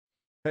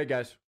Hey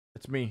guys,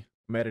 it's me.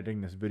 I'm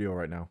editing this video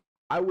right now.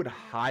 I would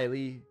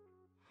highly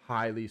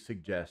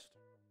suggest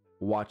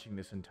watching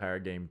this entire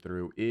game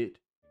through. It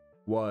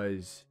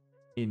was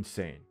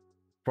insane.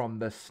 From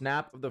the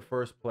snap of the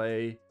first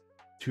play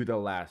to the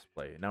last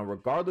play. Now,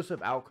 regardless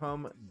of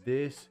outcome,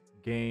 this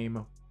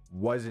game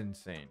was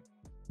insane.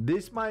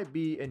 This might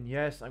be, and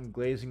yes, I'm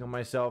glazing on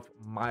myself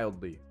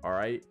mildly, all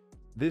right?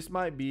 This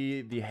might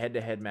be the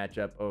head-to-head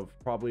matchup of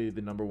probably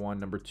the number one,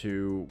 number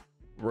two,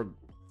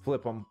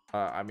 flip them.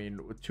 I mean,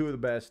 two of the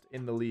best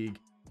in the league.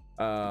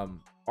 Our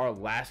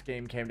last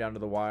game came down to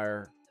the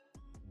wire.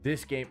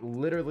 This game,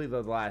 literally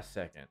the last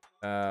second.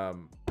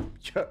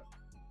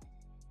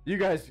 You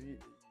guys,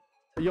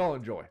 y'all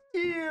enjoy.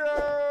 Yeah!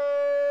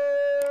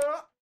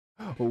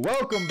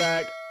 Welcome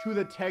back to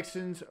the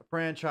Texans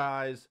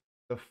franchise,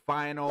 the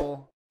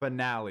final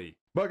finale.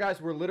 But guys,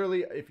 we're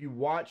literally, if you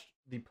watched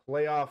the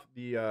playoff,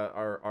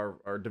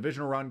 our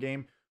divisional round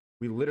game,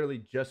 we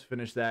literally just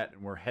finished that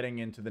and we're heading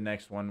into the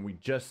next one. We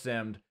just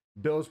simmed.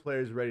 Bills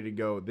players ready to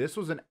go. This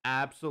was an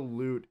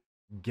absolute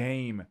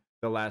game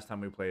the last time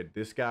we played.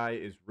 This guy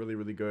is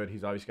really good.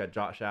 He's obviously got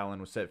Josh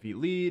Allen with set feet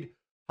lead,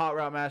 hot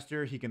route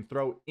master. He can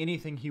throw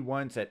anything he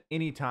wants at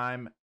any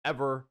time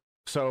ever.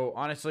 So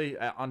honestly,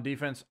 on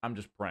defense, I'm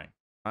just praying.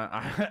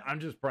 I'm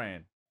just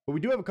praying. But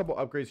we do have a couple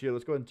upgrades here.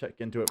 Let's go ahead and check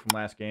into it from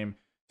last game.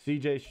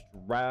 CJ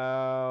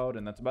Stroud,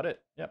 and that's about it.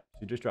 Yep,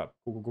 CJ Stroud.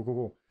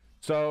 Cool.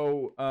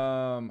 So,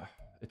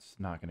 it's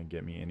not going to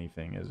get me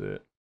anything, is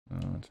it?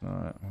 No, it's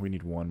not. We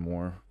need one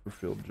more for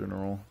field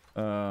general.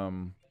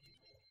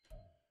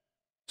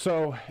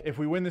 So, if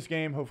we win this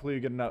game, hopefully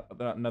we get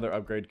another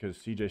upgrade because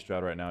CJ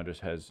Stroud right now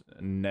just has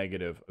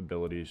negative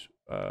abilities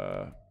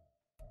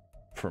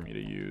for me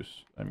to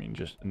use. I mean,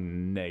 just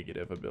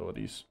negative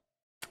abilities.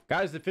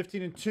 Guys, the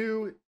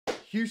 15-2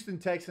 Houston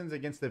Texans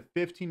against the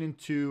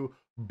 15-2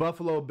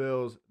 Buffalo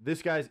Bills.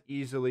 This guy's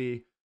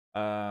easily...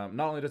 not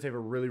only does he have a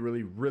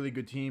really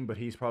good team, but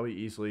he's probably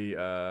easily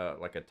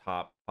like a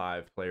top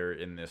 5 player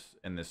in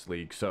this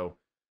league. So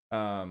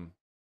yeah,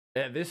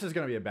 this is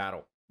gonna be a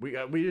battle.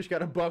 We just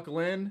gotta buckle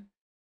in,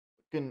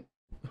 fucking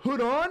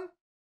hood on.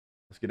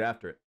 Let's get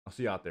after it. I'll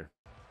see you out there.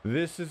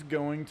 This is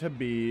going to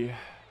be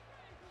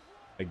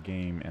a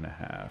game and a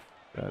half.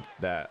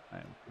 That I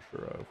am for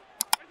sure of.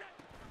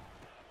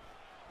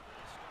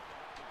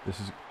 This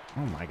is,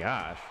 oh my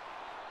gosh,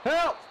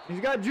 help!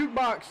 He's got a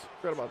jukebox.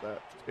 Forgot about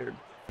that. Scared.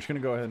 I'm just gonna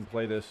go ahead and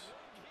play this.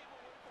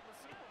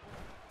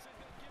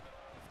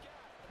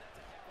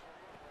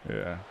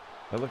 Yeah,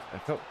 I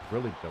felt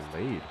really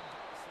delayed.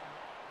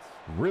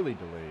 Really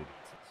delayed.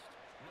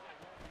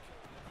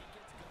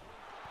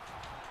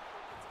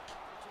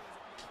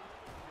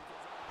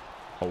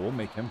 Oh, we'll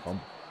make him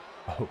fumble.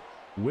 Oh,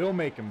 we'll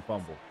make him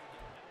fumble.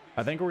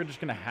 I think we're just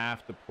gonna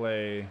have to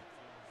play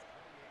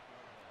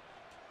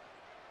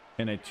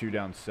in a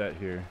 2-down set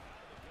here,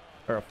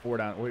 or a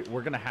 4-down.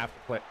 We're gonna have to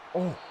play.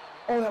 Oh,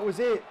 that was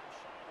it.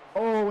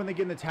 Oh, when they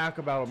get in the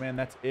tackle battle, man,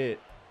 that's it.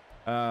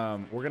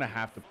 We're gonna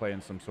have to play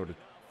in some sort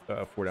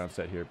of 4-down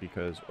set here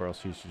because, or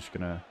else he's just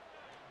gonna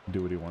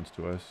do what he wants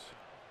to us.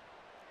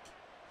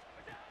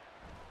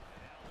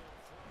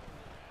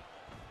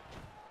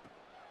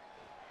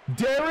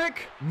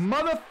 Derek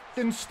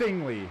motherfucking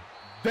Stingley.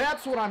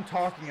 That's what I'm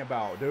talking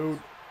about, dude.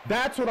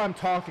 That's what I'm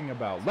talking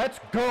about. Let's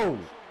go.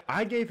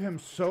 I've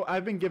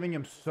been giving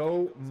him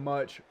so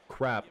much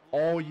crap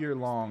all year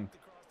long.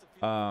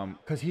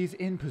 Because he's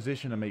in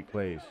position to make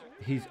plays.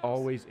 He's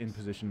always in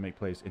position to make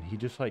plays, and he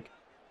just like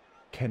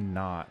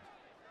cannot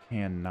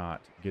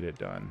get it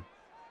done.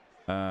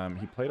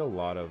 He played a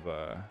lot of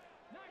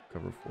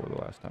cover 4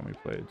 the last time we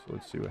played, so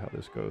let's see how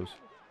this goes.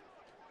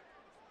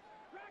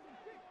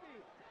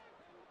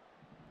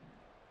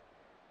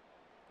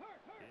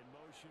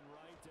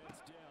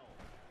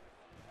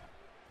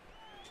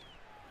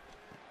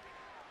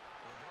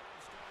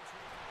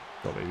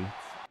 Go, baby.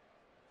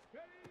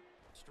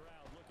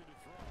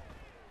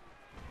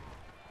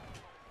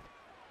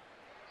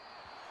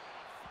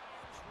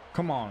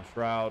 Come on,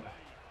 Stroud.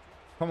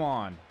 Come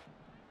on.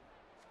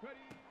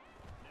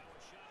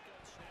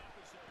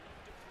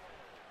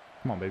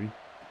 Come on, baby.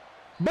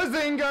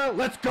 Bazinga!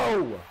 Let's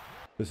go!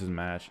 This is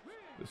match.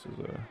 This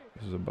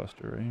is a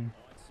buster right here.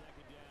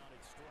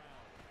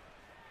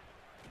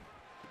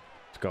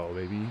 Let's go,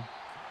 baby.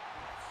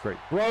 Great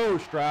throw,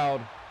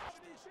 Stroud.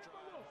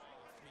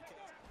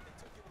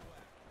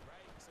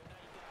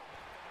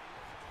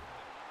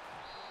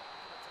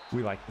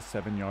 We like the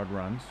 7-yard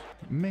runs.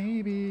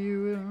 Maybe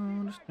you will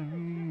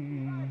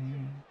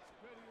understand.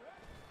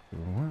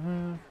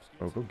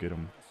 Oh, go get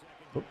him.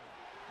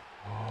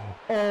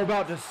 Oh,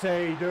 about to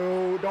say,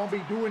 dude, don't be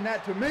doing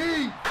that to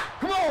me.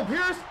 Come on,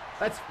 Pierce.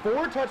 That's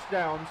 4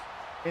 touchdowns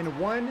in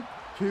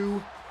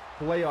 1-2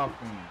 playoff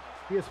games.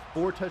 He has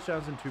 4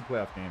 touchdowns in 2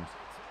 playoff games.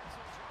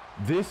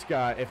 This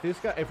guy,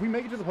 if we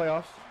make it to the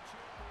playoffs,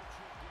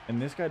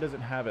 and this guy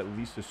doesn't have at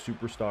least a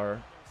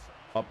superstar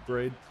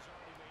upgrade,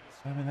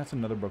 I mean, that's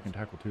another broken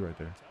tackle too right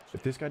there.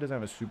 If this guy doesn't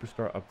have a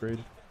superstar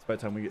upgrade by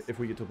the time if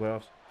we get to the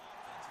playoffs,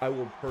 I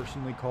will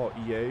personally call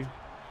EA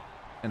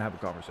and have a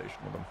conversation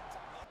with him.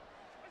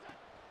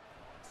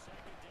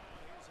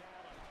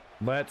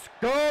 Let's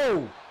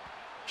go!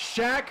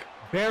 Shaq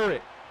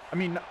Barrett. I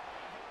mean,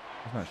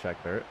 it's not Shaq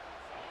Barrett.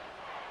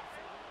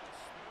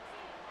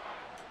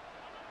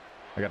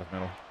 I got his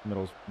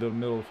middle. The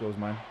middle of the field is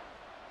mine.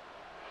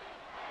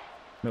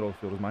 Middle of the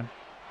field is mine.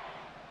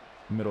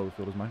 Middle of the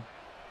field is mine.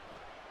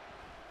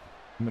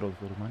 Middle of the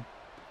field is mine.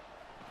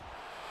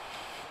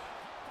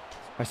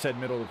 I said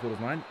middle of the field is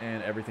mine,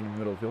 and everything in the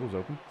middle of the field was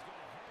open.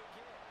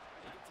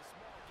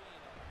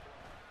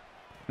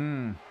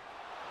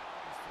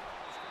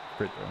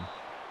 Great throw.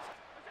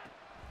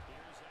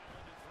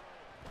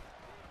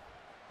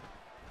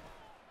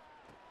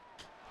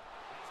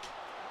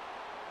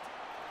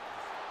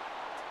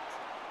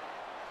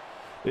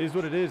 It is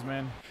what it is,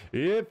 man.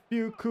 If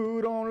you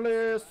could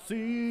only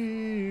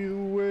see the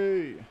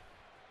way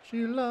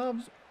she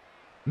loves.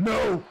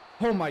 No!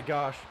 Oh my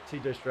gosh.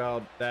 CJ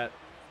Stroud, that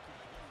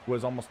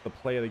was almost the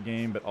play of the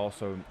game, but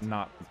also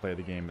not the play of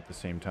the game at the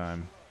same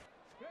time.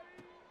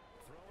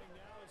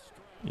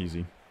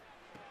 Easy.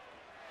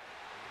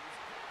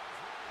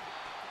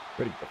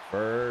 Ready for the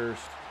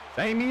first.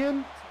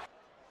 Damien!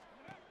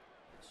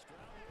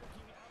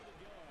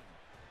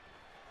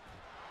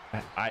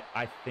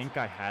 I think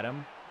I had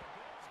him.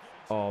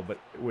 Oh, but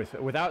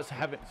without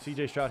having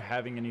CJ Stroud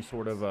having any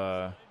sort of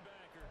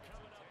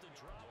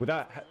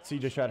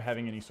CJ Stroud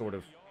having any sort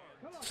of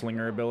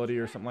slinger ability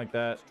or something like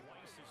that,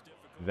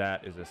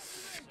 that is a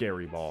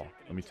scary ball.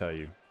 Let me tell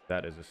you,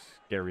 that is a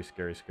scary,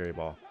 scary, scary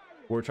ball.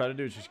 What we're trying to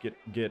do is just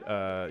get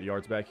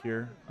yards back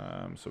here,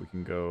 so we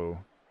can go.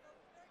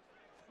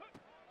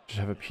 Just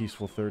have a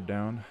peaceful third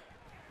down.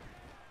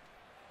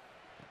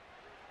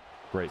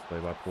 Great play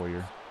by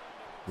Poyer.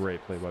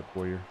 Great play by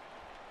Poyer.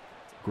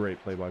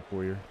 Great play by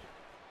Poyer.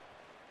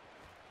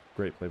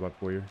 Great play by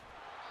Poyer.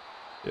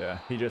 Yeah,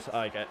 he just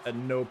like at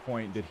no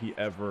point did he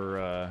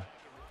ever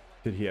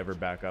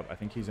back up. I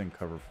think he's in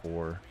cover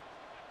 4.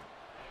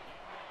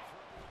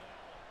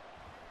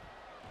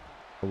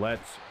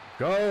 Let's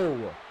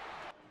go.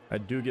 I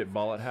do get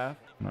ball at half.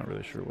 I'm not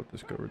really sure what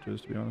this coverage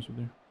is, to be honest with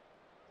you.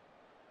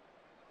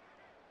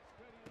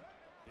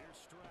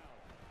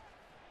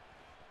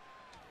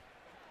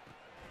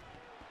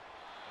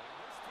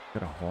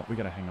 We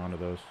gotta hang on to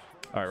those.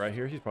 All right, right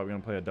here, he's probably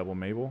gonna play a double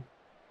Mabel.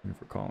 Looking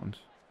for Collins.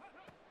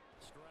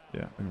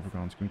 Yeah, looking for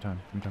Collins. Give me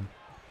time. Give me time.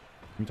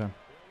 Give me time.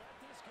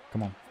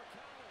 Come on.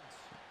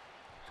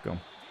 Let's go.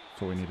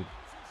 That's what we needed.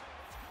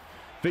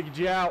 Figured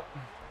you out.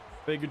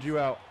 Figured you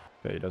out.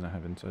 Okay, he doesn't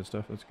have inside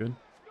stuff. That's good.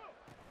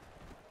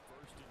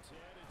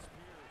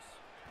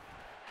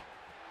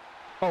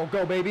 Oh,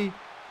 go, baby.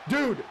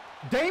 Dude,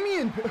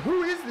 Damien,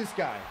 who is this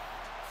guy?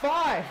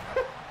 5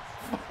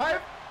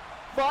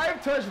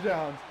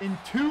 touchdowns in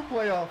 2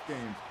 playoff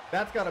games.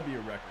 That's got to be a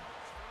record.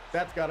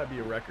 That's got to be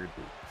a record.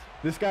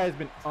 This guy has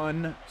been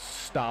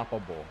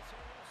unstoppable.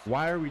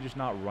 Why are we just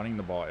not running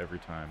the ball every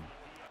time?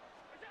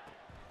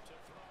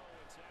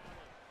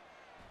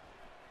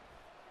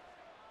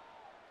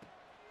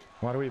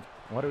 Why do we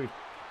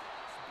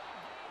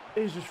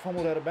He's just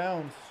fumbled out of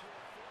bounds.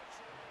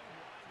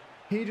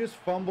 He just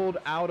fumbled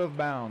out of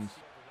bounds.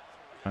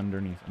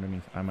 Underneath.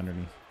 I'm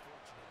underneath.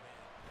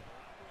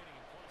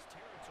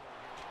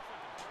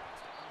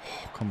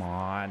 Oh, come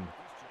on.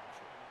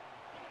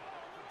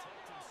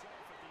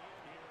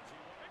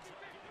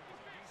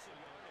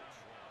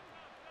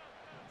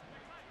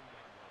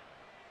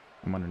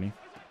 I'm underneath.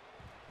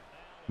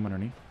 I'm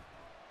underneath.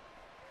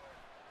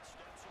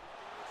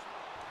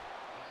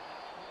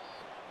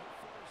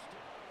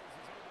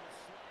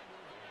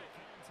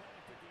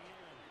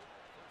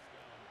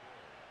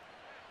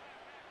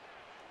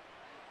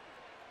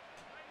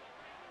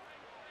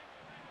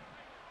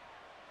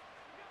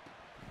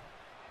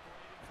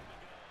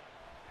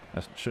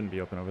 That shouldn't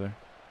be open over there.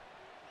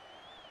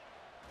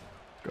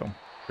 Let's go.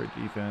 Great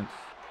defense.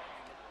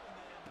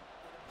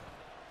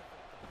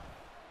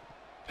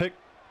 Pick.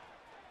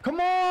 Come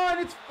on!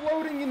 It's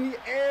floating in the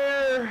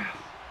air!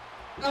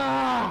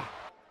 Ah!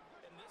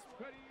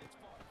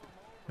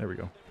 There we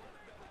go.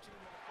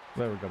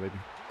 There we go, baby.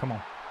 Come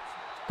on.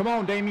 Come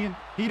on, Damien.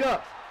 Heat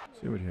up!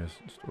 Let's see what he has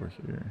in store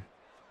here.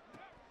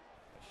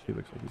 He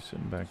looks like he's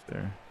sitting back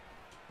there.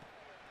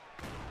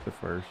 The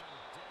first.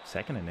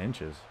 2nd and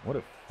inches. What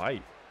a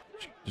fight.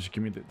 Just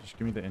give me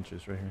the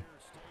inches right here.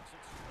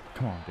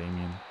 Come on,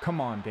 Damien.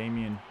 Come on,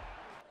 Damien.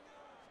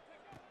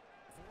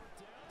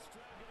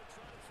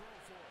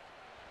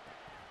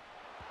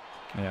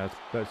 Yeah,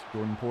 that's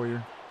Jordan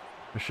Poyer.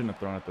 I shouldn't have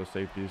thrown at those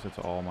safeties. That's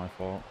all my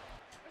fault.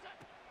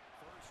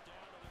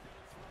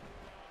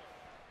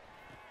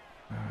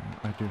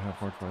 I do have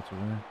hard flats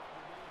over there.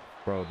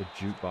 Bro, the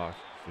jukebox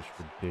is just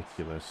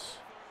ridiculous.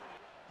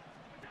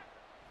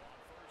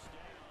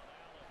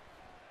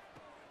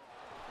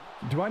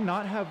 Do I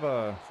not have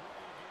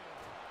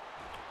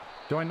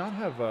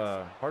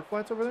hard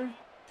flats over there?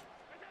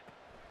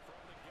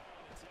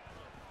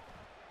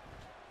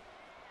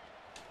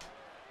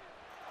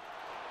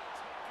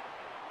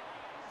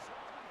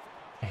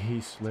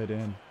 He slid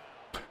in.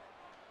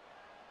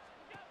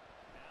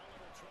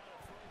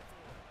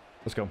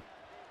 Let's go.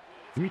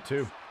 Give me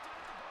 2.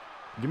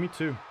 Give me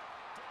 2.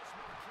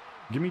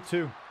 Give me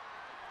 2.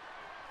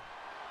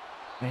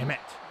 Damn it.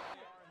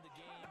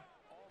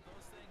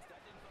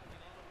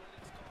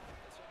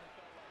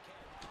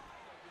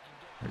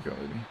 There you go,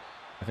 baby.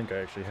 I think I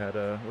actually had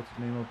what's his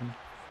name open.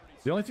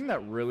 The only thing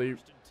that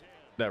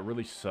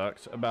really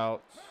sucks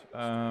about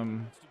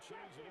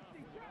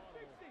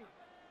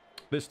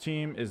this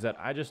team is that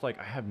I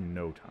have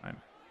no time.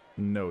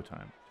 No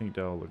time. Pink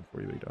Dell, looking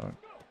for you, big dog.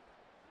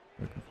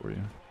 Looking for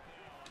you.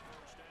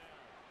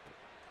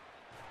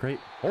 Great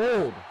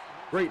hold.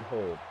 Great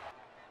hold.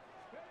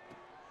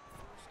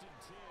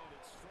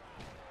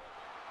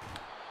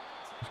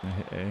 Just gonna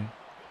hit A.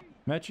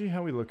 Matchy,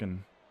 how we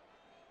looking?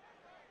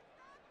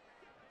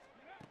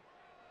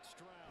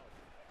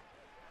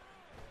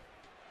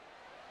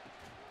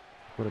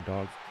 What a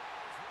dog.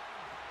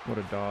 What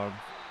a dog.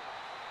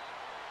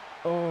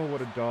 Oh,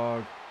 what a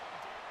dog.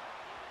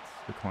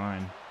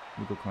 Decline.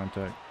 Legal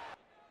contact.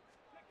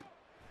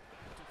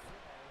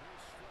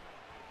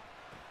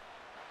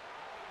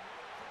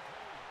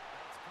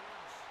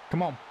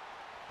 Come on.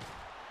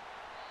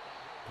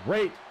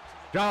 Great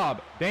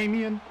job,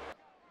 Damien.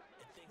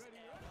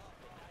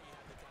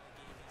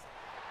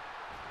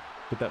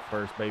 Get that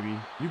first, baby.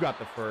 You got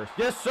the first.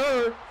 Yes,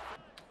 sir.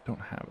 Don't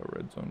have a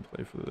red zone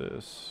play for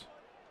this.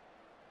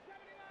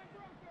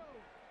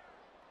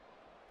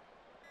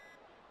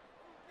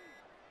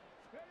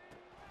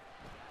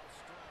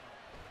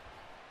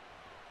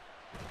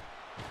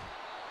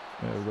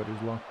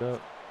 Everybody's locked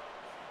up.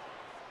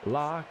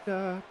 Locked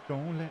up,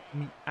 don't let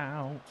me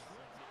out.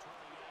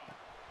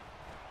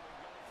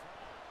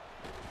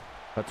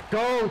 Let's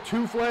go,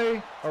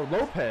 Tufle or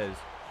Lopez.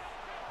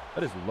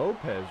 That is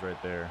Lopez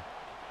right there.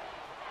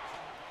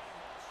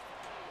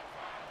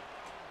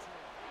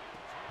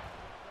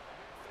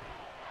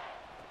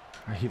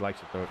 He likes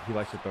to throw it. He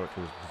likes to throw it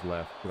to his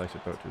left. He likes to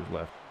throw it to his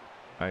left.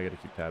 I gotta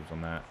keep tabs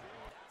on that.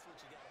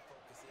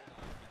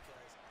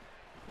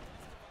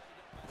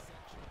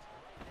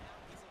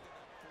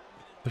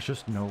 There's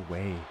just no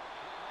way.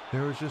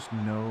 There was just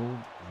no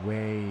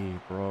way,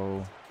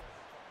 bro.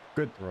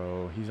 Good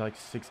throw. He's like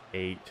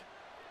 6'8".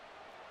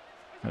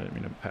 I didn't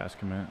mean to pass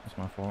commit. It's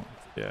my fault.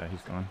 Yeah,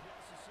 he's gone.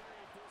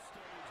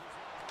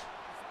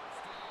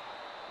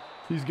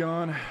 He's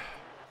gone.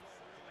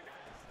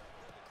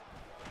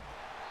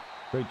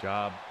 Great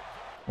job.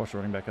 Watch the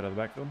running back out of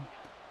the backfield.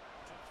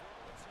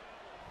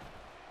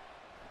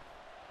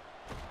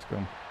 Let's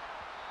go.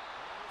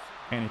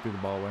 And he threw the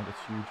ball away. That's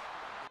huge.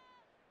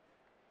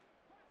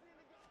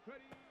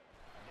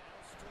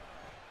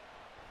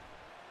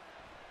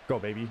 Go,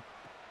 baby.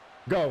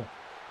 Go.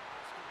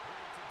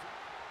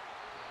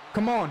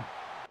 Come on.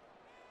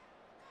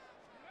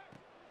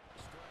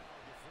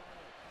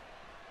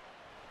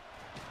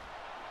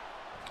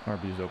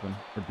 RB's open.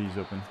 Or B's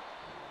open.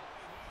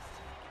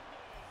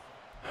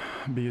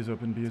 B is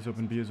open. B is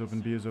open. B is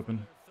open. B is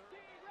open.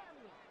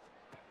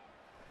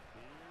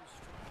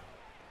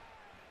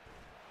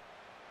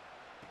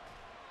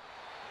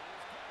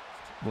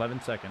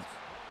 $11 seconds.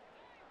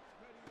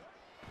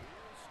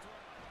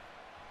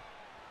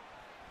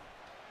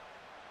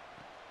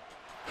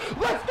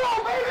 Let's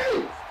go,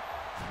 baby!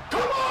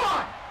 Come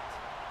on!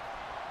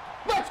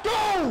 Let's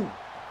go!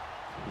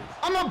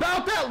 I'm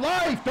about that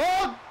life,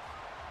 dog!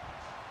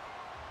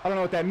 I don't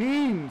know what that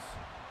means.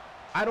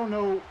 I don't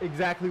know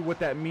exactly what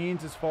that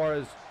means as far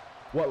as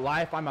what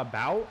life I'm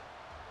about.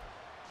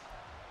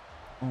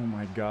 Oh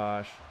my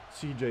gosh.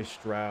 CJ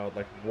Stroud,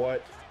 like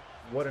what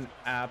an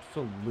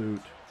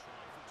absolute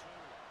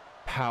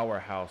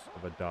powerhouse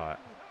of a dot.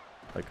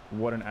 Like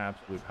what an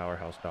absolute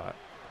powerhouse dot.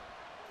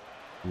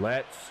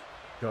 Let's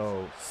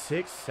go.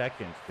 6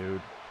 seconds,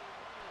 dude.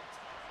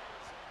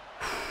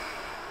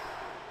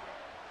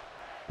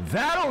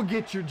 That'll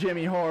get your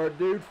Jimmy hard,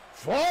 dude.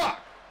 Fuck!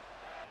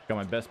 Got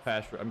my best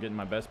pass. I'm getting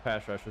my best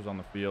pass rushers on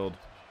the field,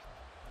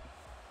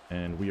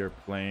 and we are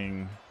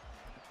playing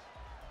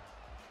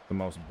the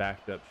most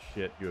backed up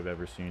shit you have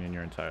ever seen in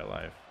your entire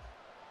life.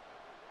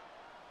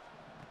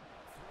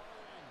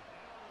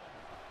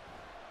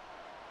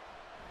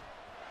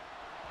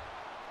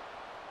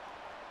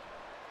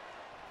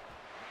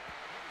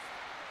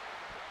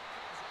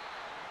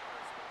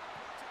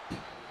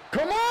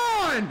 Come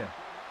on!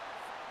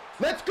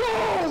 Let's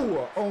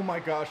go! Oh my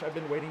gosh, I've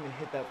been waiting to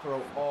hit that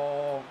throw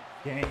all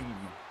game.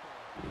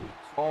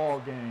 All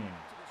game.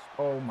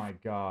 Oh my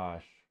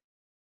gosh.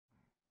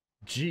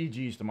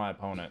 GG's to my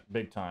opponent.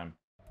 Big time.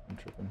 I'm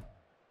tripping.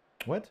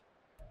 What?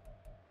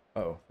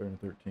 Oh, 3rd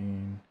and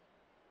 13.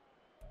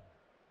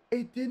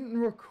 It didn't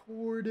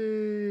record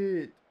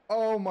it.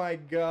 Oh my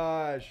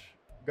gosh.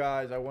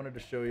 Guys, I wanted to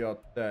show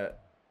y'all that.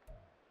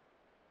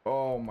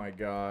 Oh my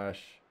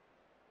gosh.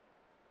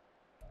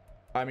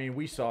 I mean,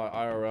 we saw it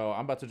IRL.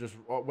 I'm about to just,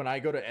 when I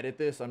go to edit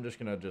this, I'm just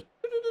going to just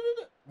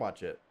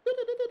watch it.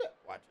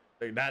 Watch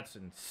it. That's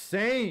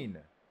insane.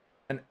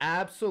 An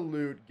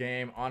absolute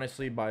game,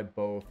 honestly, by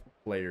both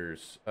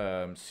players.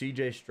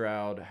 CJ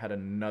Stroud had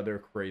another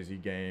crazy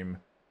game.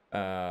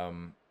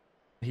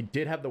 He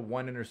did have the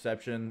one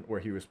interception where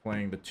he was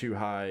playing the 2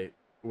 high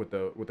with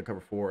the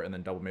cover 4 and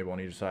then double Mabel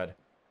on each side.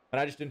 and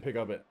I just didn't pick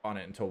up on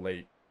it until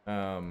late.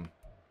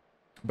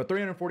 But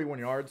 341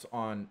 yards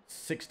on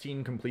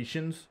 16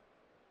 completions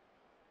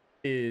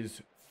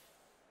is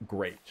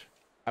great.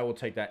 I will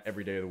take that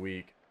every day of the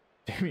week.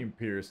 Dameon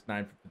Pierce,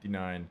 9 for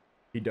 59.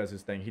 He does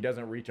his thing. He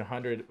doesn't reach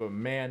 100, but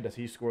man, does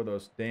he score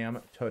those damn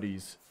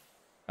tutties.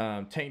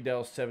 Tank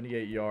Dell,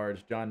 78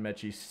 yards. John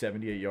Mechie,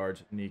 78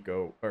 yards.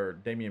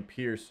 Dameon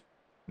Pierce,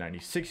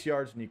 96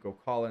 yards. Nico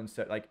Collins,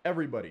 like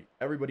everybody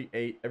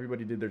ate.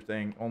 Everybody did their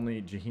thing.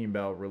 Only Jaheim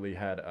Bell really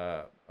had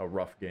a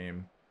rough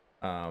game.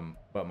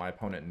 But my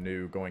opponent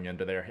knew going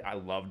into there. I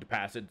loved to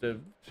pass it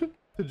to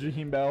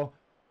Jaheim Bell.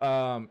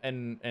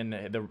 And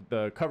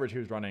the coverage he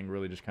was running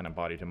really just kind of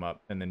bodied him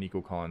up. And then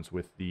Nico Collins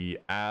with the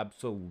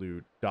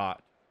absolute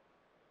dot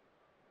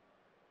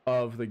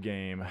of the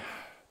game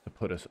to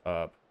put us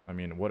up. I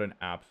mean, what an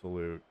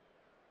absolute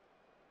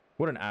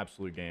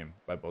game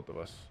by both of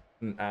us.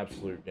 An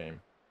absolute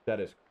game. That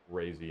is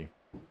crazy.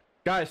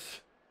 Guys,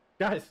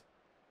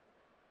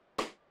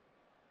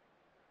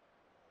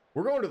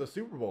 we're going to the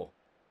Super Bowl.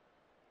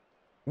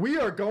 We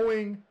are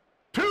going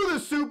to the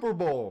Super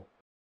Bowl.